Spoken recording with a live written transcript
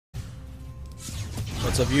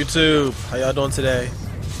What's up, YouTube? How y'all doing today?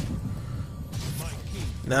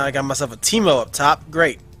 Now I got myself a Teemo up top.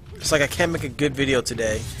 Great. It's like I can't make a good video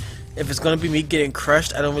today. If it's gonna be me getting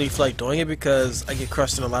crushed, I don't really feel like doing it because I get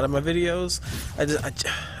crushed in a lot of my videos. I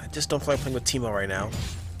just don't feel like playing with Teemo right now.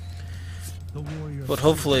 But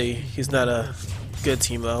hopefully he's not a good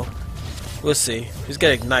Teemo. We'll see. He's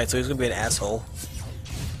got Ignite, so he's gonna be an asshole.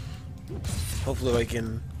 Hopefully I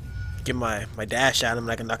can get my dash at him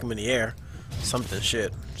and I can knock him in the air. Something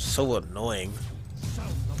shit. So annoying.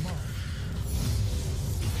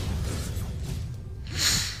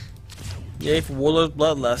 Yay for Warlord's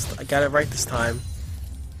Bloodlust. I got it right this time.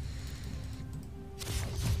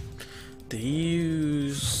 Did he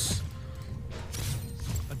use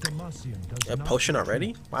a potion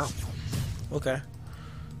already? Wow. Okay.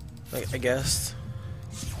 I guess.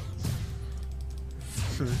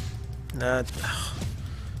 Nah.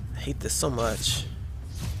 I hate this so much.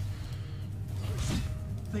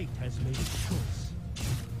 Fate has made its choice.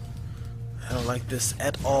 I don't like this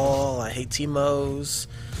at all. I hate Teemos,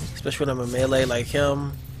 especially when I'm a melee like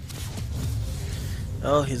him.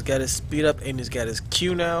 Oh, he's got his speed up and he's got his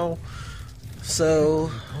Q now. So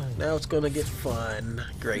now it's gonna get fun.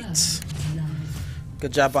 Great.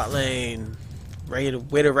 Good job, bot lane. Way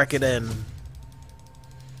to wreck it in.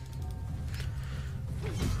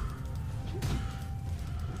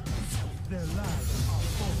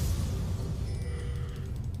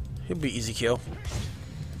 He'll be easy kill.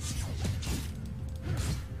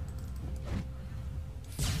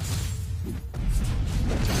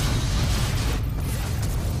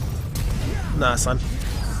 Nah, son.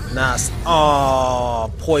 Nah.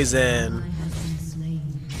 Oh, poison.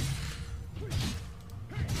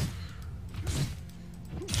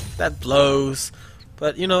 That blows,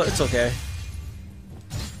 but you know it's okay.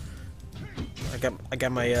 I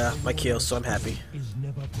got my kill, so I'm happy.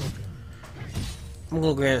 I'm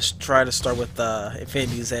gonna go ahead and try to start with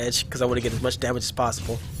Infinity's Edge because I want to get as much damage as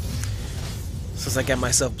possible. Since I got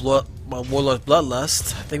myself my Warlord's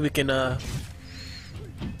Bloodlust, I think we can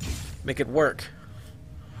make it work.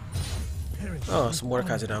 Oh, some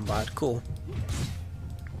Mordekaiser down bot. Cool.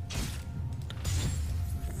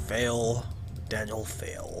 Fail. Daniel,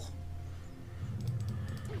 fail.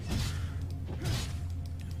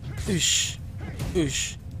 Oosh.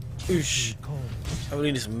 Oosh. Oosh. I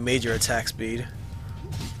really need some major attack speed.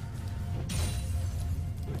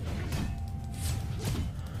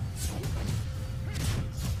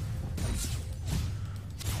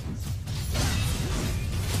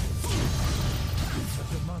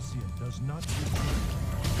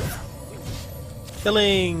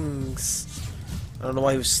 Killings! I don't know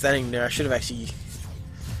why he was standing there. I should have actually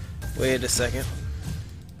waited a second.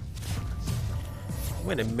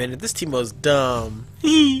 Wait a minute, this Teemo's dumb.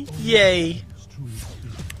 Yay! He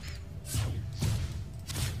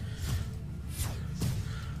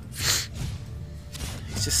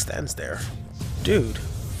just stands there. Dude.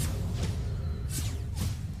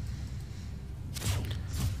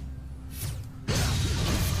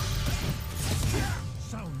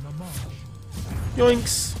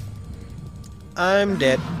 Yoinks! I'm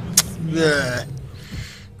dead. Ugh.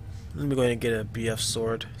 Let me go ahead and get a BF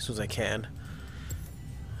sword as soon as I can.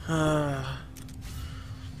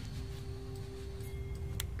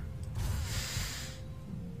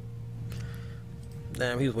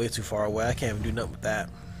 Damn, he's way too far away. I can't even do nothing with that.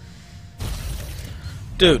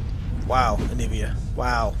 Dude! Wow, Anivia.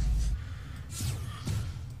 Wow.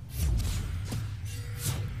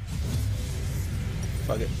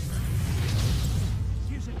 Fuck it.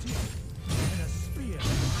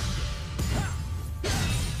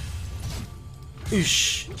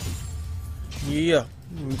 Oosh. Yeah.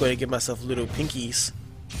 I'm going to give myself little pinkies.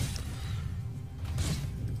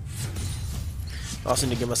 Also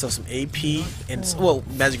need to give myself some AP and, well,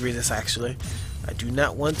 magic resist actually. I do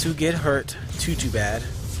not want to get hurt too bad.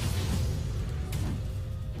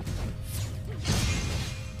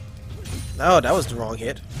 Oh, that was the wrong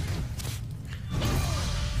hit.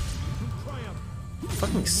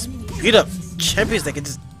 Fucking speed up champions that can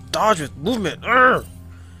just dodge with movement. Urgh!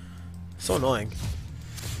 So annoying.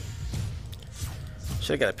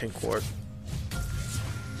 Should've got a pink ward.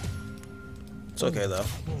 It's okay though.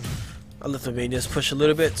 I'll let the minions push a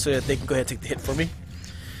little bit so that they can go ahead and take the hit for me.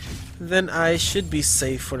 Then I should be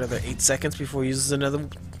safe for another 8 seconds before he uses another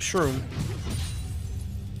shroom.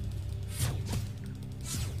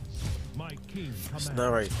 It's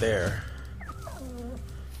not right there.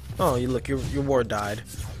 Oh, you look, your ward died.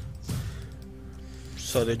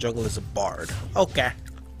 So the jungle is a bard. Okay.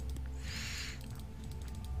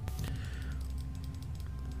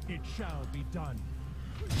 It shall be done.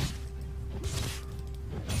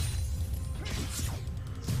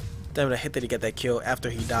 Damn it, I hate that he got that kill after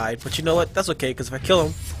he died. But you know what? That's okay, because if I kill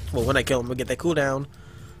him, well, when I kill him, we'll get that cooldown.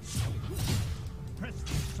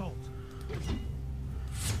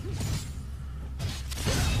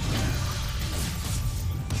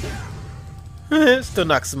 Still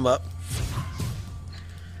knocks him up.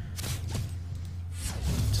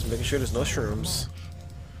 Just making sure there's no shrooms.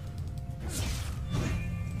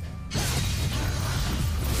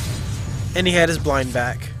 And he had his blind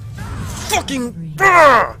back. Fucking...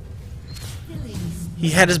 He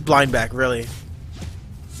had his blind back, really.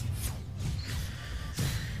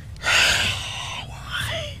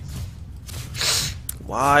 Why?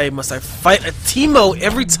 Why must I fight a Teemo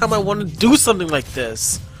every time I want to do something like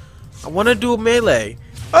this? I want to do a melee.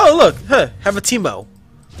 Oh, look. Huh, have a Teemo.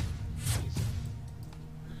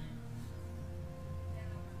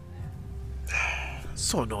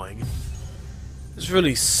 So annoying. It's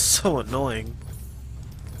really so annoying.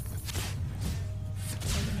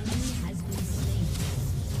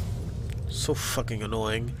 So fucking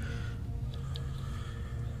annoying.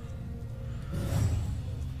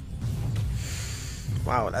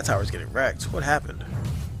 Wow, that tower's getting wrecked. What happened?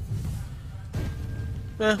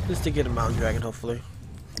 At least they get a mountain dragon, hopefully.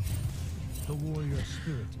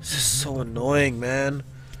 This is so annoying, man.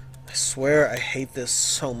 I swear I hate this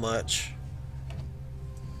so much.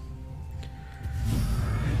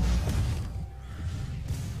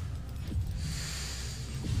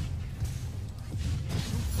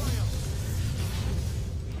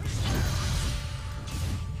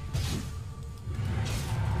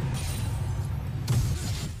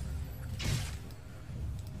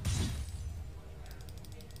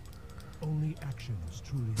 Only actions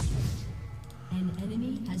truly speak. An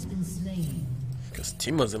enemy has been slain. Because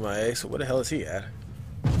Teemo's in my A, so where the hell is he at?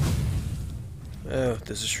 Oh,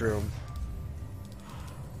 this is shroom.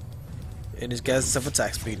 And he's got himself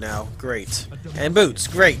attack speed now. Great. And boots.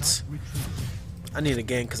 Great. I need a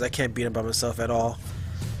game because I can't beat him by myself at all.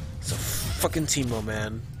 So fucking Teemo,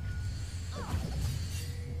 man.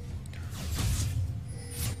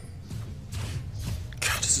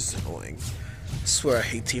 God, this is annoying. I swear I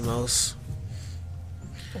hate Teemos.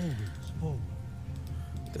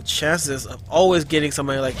 The chances of always getting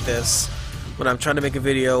somebody like this when I'm trying to make a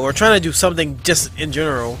video or trying to do something just in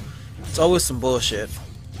general, it's always some bullshit.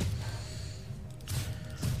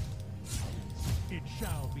 He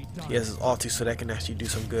has his ulti so that can actually do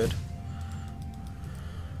some good.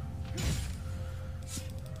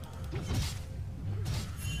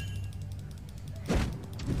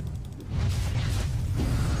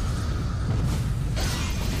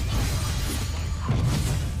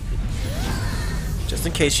 Just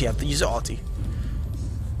in case you have to use your ulti.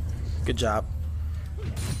 Good job.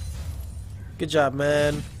 Good job,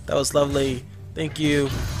 man. That was lovely. Thank you.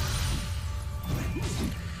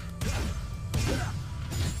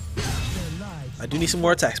 I do need some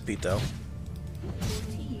more attack speed, though.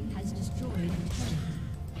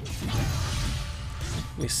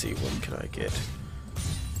 Let me see, what can I get?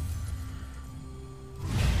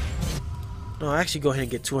 No, I'll actually go ahead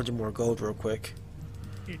and get 200 more gold real quick.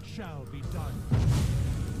 It shall be done.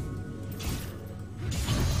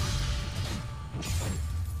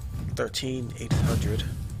 13,800.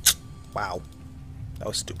 Wow. That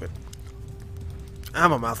was stupid. Ah,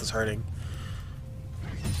 my mouth is hurting.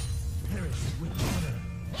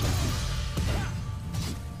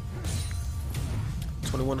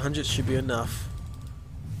 2,100 should be enough.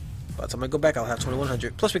 By the time I go back, I'll have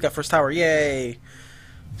 2,100. Plus, we got first tower. Yay!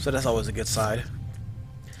 So that's always a good side.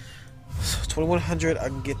 So 2,100, I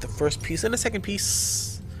can get the first piece and the second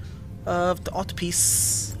piece of the altar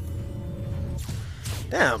piece.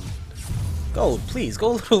 Damn. Gold, please.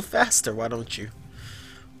 Go a little faster. Why don't you?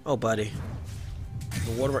 Oh, buddy.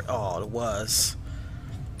 The water. Oh, it was.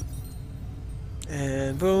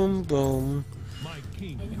 And boom, boom.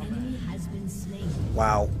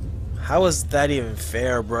 Wow. How is that even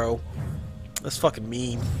fair, bro? That's fucking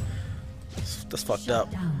mean. That's fucked up.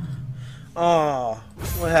 Oh,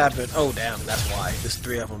 what happened? Oh, damn, that's why. There's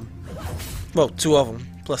 3 of them. Well, 2 of them,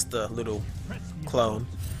 plus the little clone.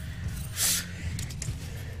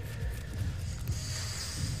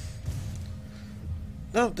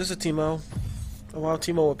 No, there's a Teemo. Oh, wow,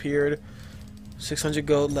 Teemo appeared. 600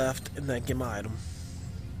 gold left, and then get my item.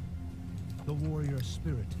 The warrior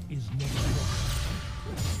spirit is never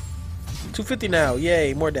 250 now,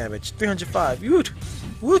 yay, more damage. 305, woot!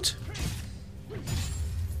 Woot!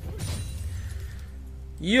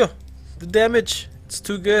 Yeah, the damage, it's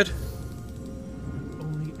too good.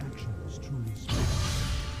 only actions truly speak.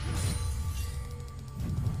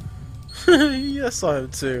 Yeah, I saw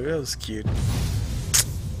him too, that was cute.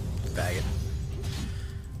 Faggot.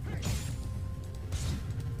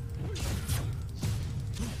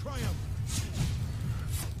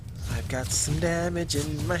 got some damage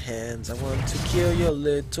in my hands. I want to kill your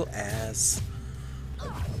little ass.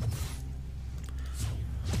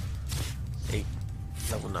 8,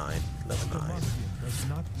 level 9, level 9.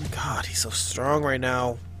 God, he's so strong right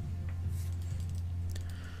now.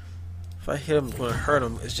 If I hit him, I'm gonna hurt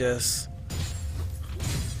him. It's just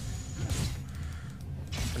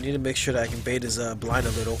I need to make sure that I can bait his blind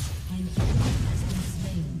a little.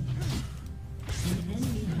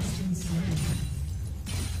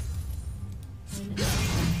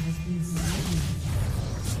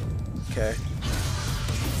 Okay.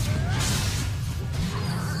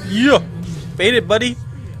 Yeah! Bait it, buddy!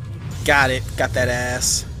 Got it. Got that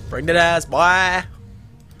ass. Bring that ass, boy!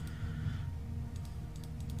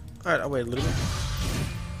 Alright, I'll wait a little bit.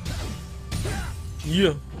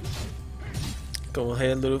 Yeah! Go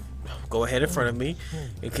ahead, go ahead in front of me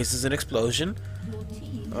in case there's an explosion.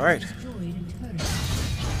 Alright.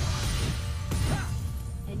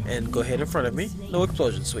 And go ahead in front of me. No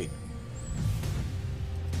explosion, sweet.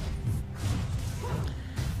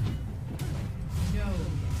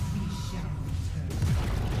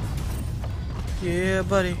 Yeah,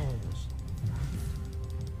 buddy.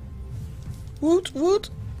 Woot woot.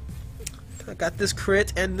 I got this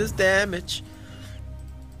crit and this damage.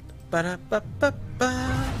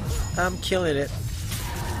 Ba-da-ba-ba-ba. I'm killing it.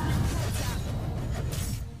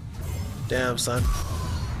 Damn, son.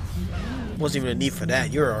 Wasn't even a need for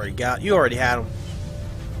that. You already had him.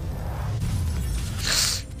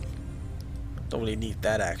 Don't really need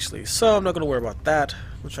that actually. So I'm not gonna worry about that.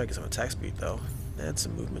 We'll try to get some attack speed though. And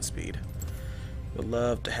some movement speed. Would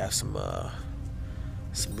love to have some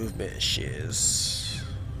movement and shiz.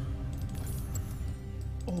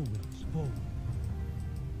 Always forward.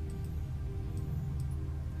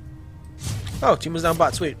 Oh, team was down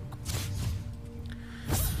bot, sweet.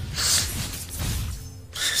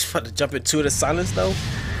 Just about to jump into the silence though.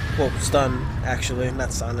 Well, stun actually,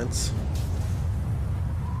 not silence.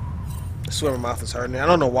 I swear my mouth is hurting. I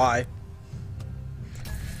don't know why.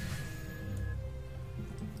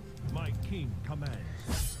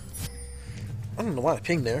 I don't know why I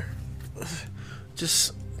pinged there.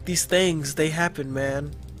 Just these things, they happen,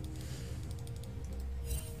 man.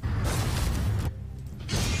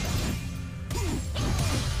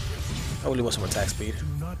 I really want some attack speed,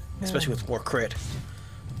 especially with more crit.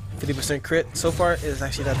 50% crit so far is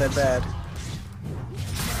actually not that bad.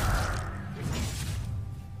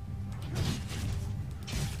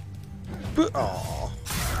 Aww.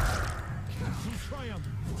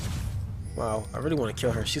 Wow, I really want to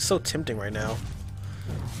kill her. She's so tempting right now.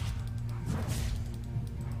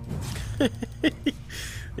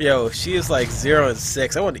 Yo, she is like 0 and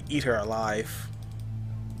 6. I want to eat her alive.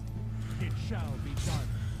 It shall be done.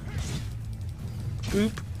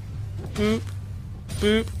 Boop, boop,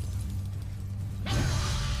 boop.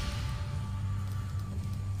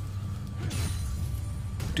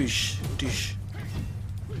 Douche, douche.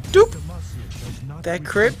 Doop. That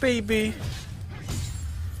crit, baby.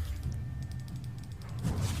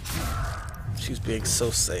 She's being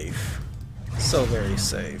so safe. So very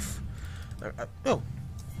safe. Oh,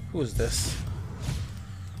 who is this?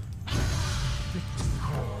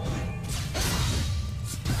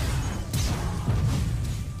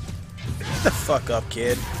 Get the fuck up,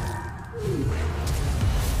 kid.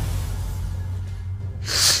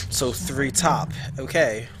 So 3 top.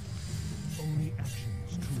 Okay. Only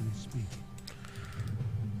actions truly speak.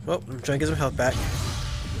 Well, I'm trying to get some health back.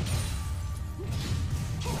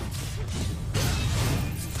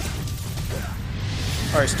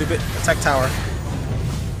 Alright, stupid. Attack tower.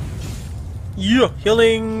 Yeah!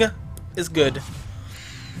 Healing is good.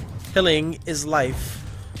 Healing is life.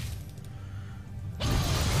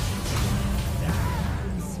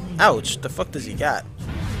 Ouch! The fuck does he got?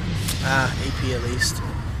 Ah, AP at least.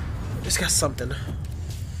 Just got something.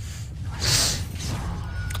 I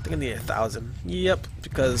think I need 1,000. Yep,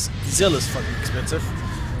 because Zilla's fucking expensive.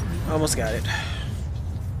 Almost got it.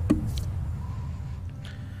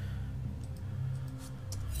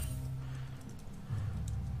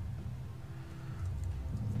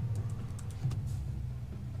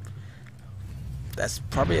 That's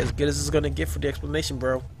probably as good as it's gonna get for the explanation,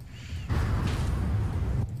 bro.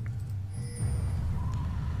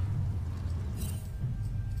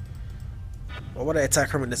 Why would I attack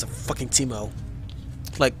her when there's a fucking Teemo?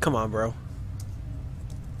 Like, come on, bro.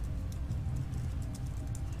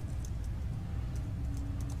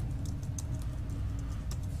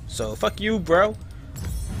 So, fuck you, bro.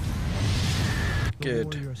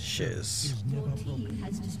 Good shiz. Your team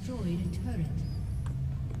has destroyed a turret.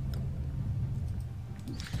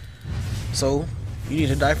 So, you need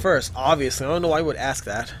to die first. Obviously, I don't know why you would ask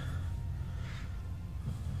that.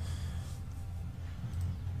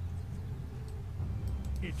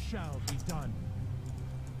 shall be done.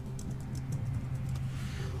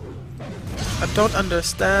 I don't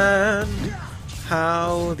understand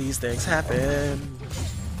how these things happen.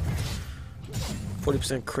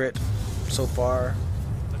 40% crit so far.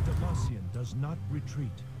 The Demacian does not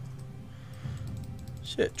retreat.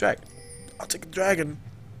 Shit, dragon. I'll take a dragon.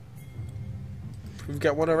 We've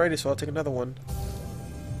got one already, so I'll take another one.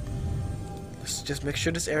 Let's just make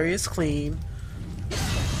sure this area is clean.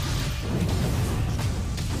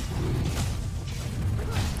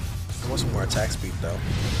 I want some more attack speed, though.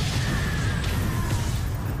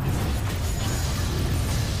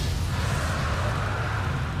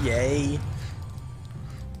 Yay.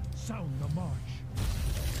 Sound the march.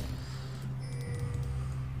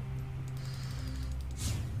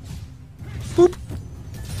 Boop.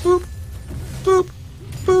 Boop. Boop.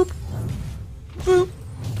 Boop. Boop.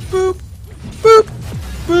 Boop. Boop.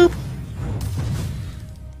 Boop.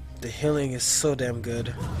 The healing is so damn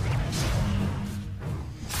good.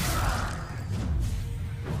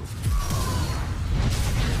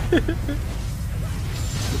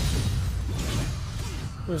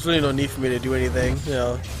 There's really no need for me to do anything, you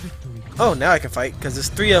know. Oh, now I can fight, because there's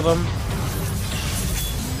 3 of them.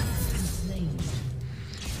 Slain.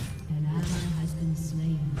 An ally has been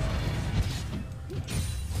slain.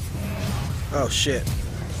 Oh, shit.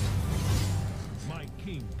 My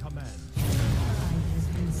king commands. An ally has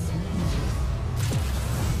been slain.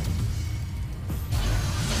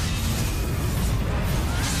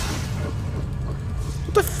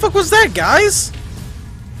 What the fuck was that, guys?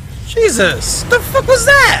 Jesus! What the fuck was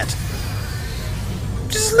that?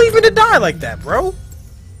 Just leave me to die like that, bro.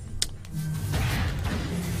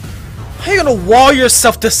 How you gonna wall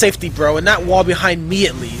yourself to safety, bro, and not wall behind me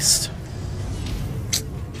at least?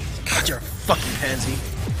 God, you're a fucking pansy.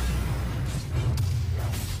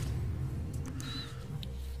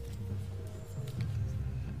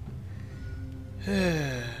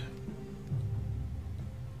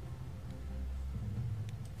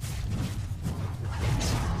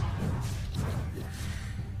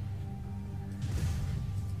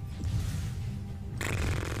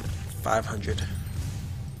 $500.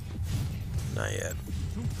 Not yet.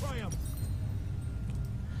 To triumph.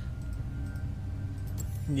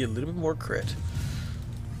 Need a little bit more crit.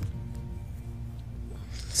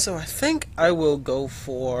 So I think I will go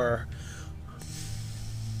for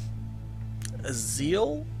a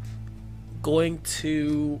zeal. Going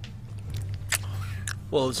to,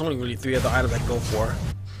 well, there's only really 3 other items I can go for.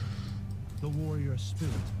 The warrior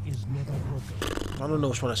spirit is never broken. I don't know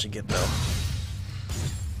which one I should get though.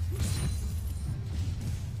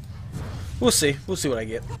 We'll see. We'll see what I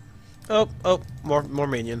get. Oh, more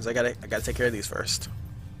minions. I gotta take care of these first.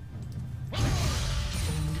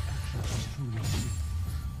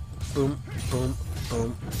 Boom, boom,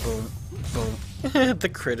 boom, boom, boom. The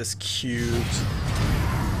crit is cute. The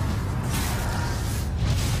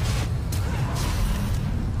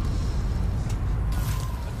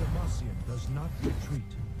Demacian does not retreat.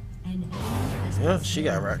 An enemy has Yeah, she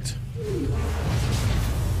got wrecked. Hey,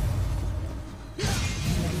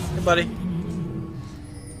 buddy.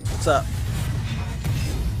 What's up?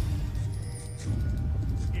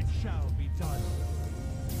 It shall be done.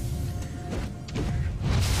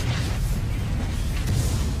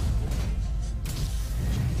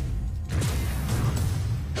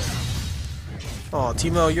 Oh,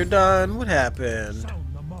 Timo, you're done. What happened?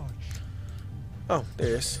 Sound the march. Oh, there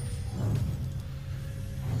it is.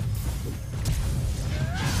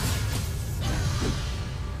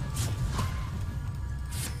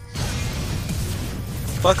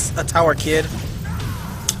 Fuck's a tower, kid.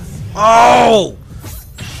 Oh!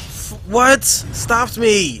 What? Stopped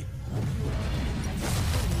me!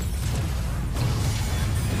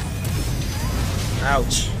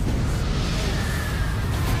 Ouch.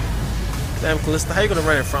 Damn, Callista, how you gonna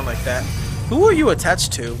run in front like that? Who are you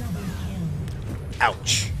attached to?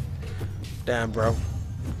 Ouch. Damn, bro.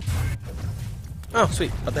 Oh,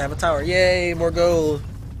 sweet. About to have a tower. Yay, more gold.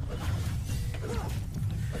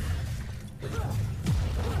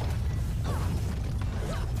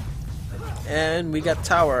 And we got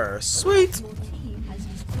tower. Sweet. Your team has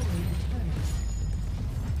destroyed a turret.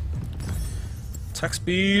 Attack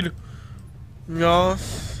speed. No.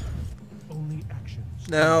 Only actions.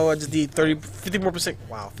 Now I just need 50 more percent.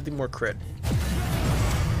 Wow, 50 more crit.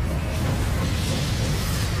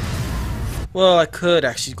 Well, I could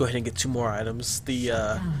actually go ahead and get 2 more items.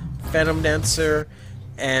 The Phantom Dancer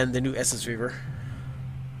and the new Essence Reaver.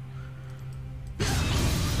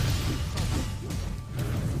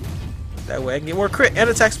 That way I can get more crit and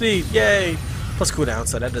attack speed. Yay! Plus cooldown,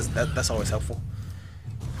 so that's always helpful.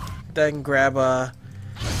 Then grab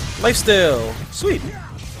lifesteal. Sweet.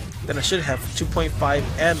 Then I should have 2.5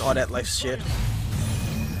 and all that life shit.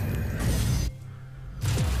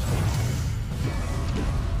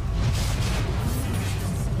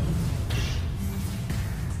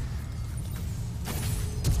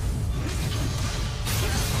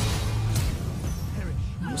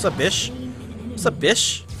 What's up, bish? What's up,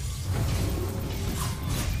 bish?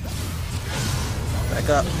 Back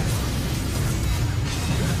up.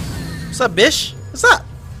 What's up, bish? What's up?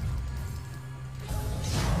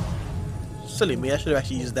 Silly me, I should have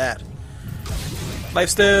actually used that.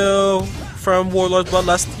 Lifesteal from Warlord's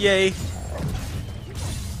Bloodlust, yay!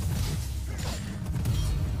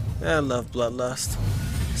 I love Bloodlust.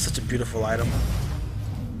 Such a beautiful item.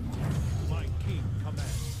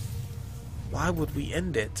 Why would we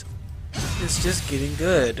end it? It's just getting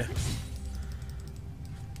good.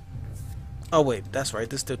 Oh wait, that's right,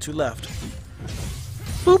 there's still 2 left.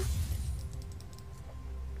 Boop!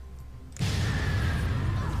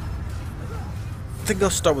 I think I'll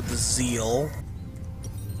start with the Zeal.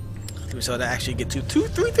 So that actually get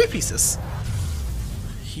 3 pieces.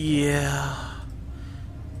 Yeah.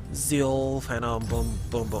 Zeal, Phantom, boom,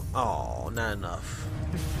 boom, boom. Oh, not enough.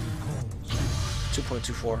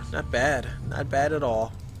 2.24. Not bad. Not bad at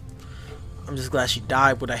all. I'm just glad she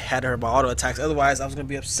died when I had her in my auto attacks. Otherwise, I was gonna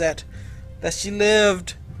be upset that she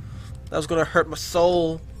lived. That was gonna hurt my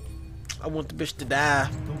soul. I want the bitch to die.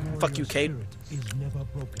 Fuck you, Kate.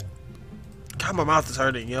 God, my mouth is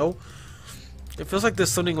hurting, yo. It feels like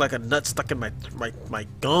there's something like a nut stuck in my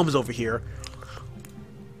gums over here.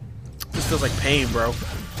 This feels like pain, bro.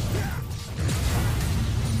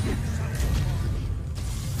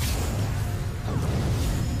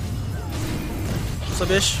 What's up,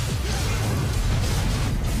 bish?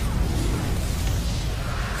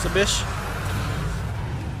 What's up, bish?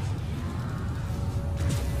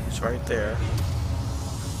 It's right there.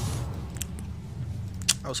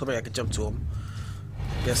 I was hoping I could jump to him.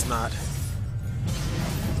 Guess not.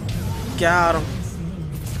 Got him.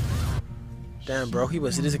 Damn, bro, it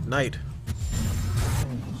is Ignite.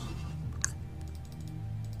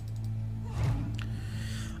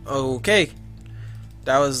 Okay.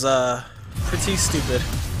 That was pretty stupid.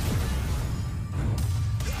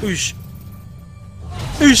 Oosh.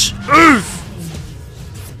 Oosh. Oof.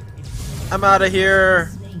 I'm out of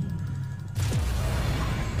here.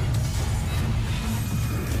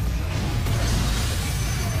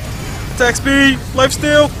 Attack speed,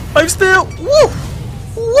 lifesteal, lifesteal. Woo!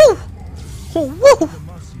 Woo! Woo!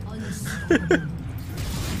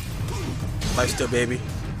 Lifesteal, baby.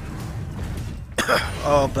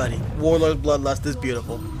 Oh, buddy. Warlord's Bloodlust is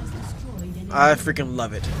beautiful. I freaking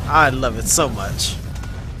love it. I love it so much.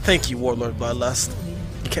 Thank you, Warlord Bloodlust.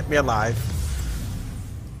 You kept me alive.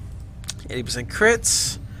 80%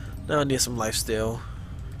 crits. Now I need some lifesteal.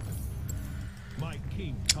 I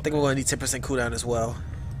think we're going to need 10% cooldown as well.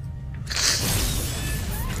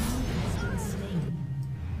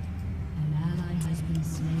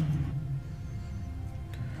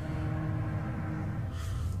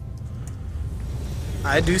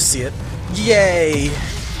 I do see it. Yay!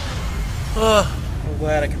 Oh, I'm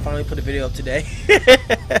glad I can finally put a video up today.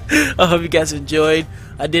 I hope you guys enjoyed.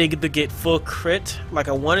 I didn't get to get full crit like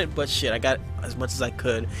I wanted, but shit, I got as much as I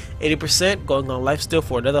could. 80% going on lifesteal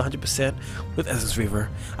for another 100% with Essence Reaver.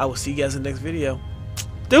 I will see you guys in the next video.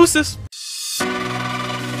 Deuces!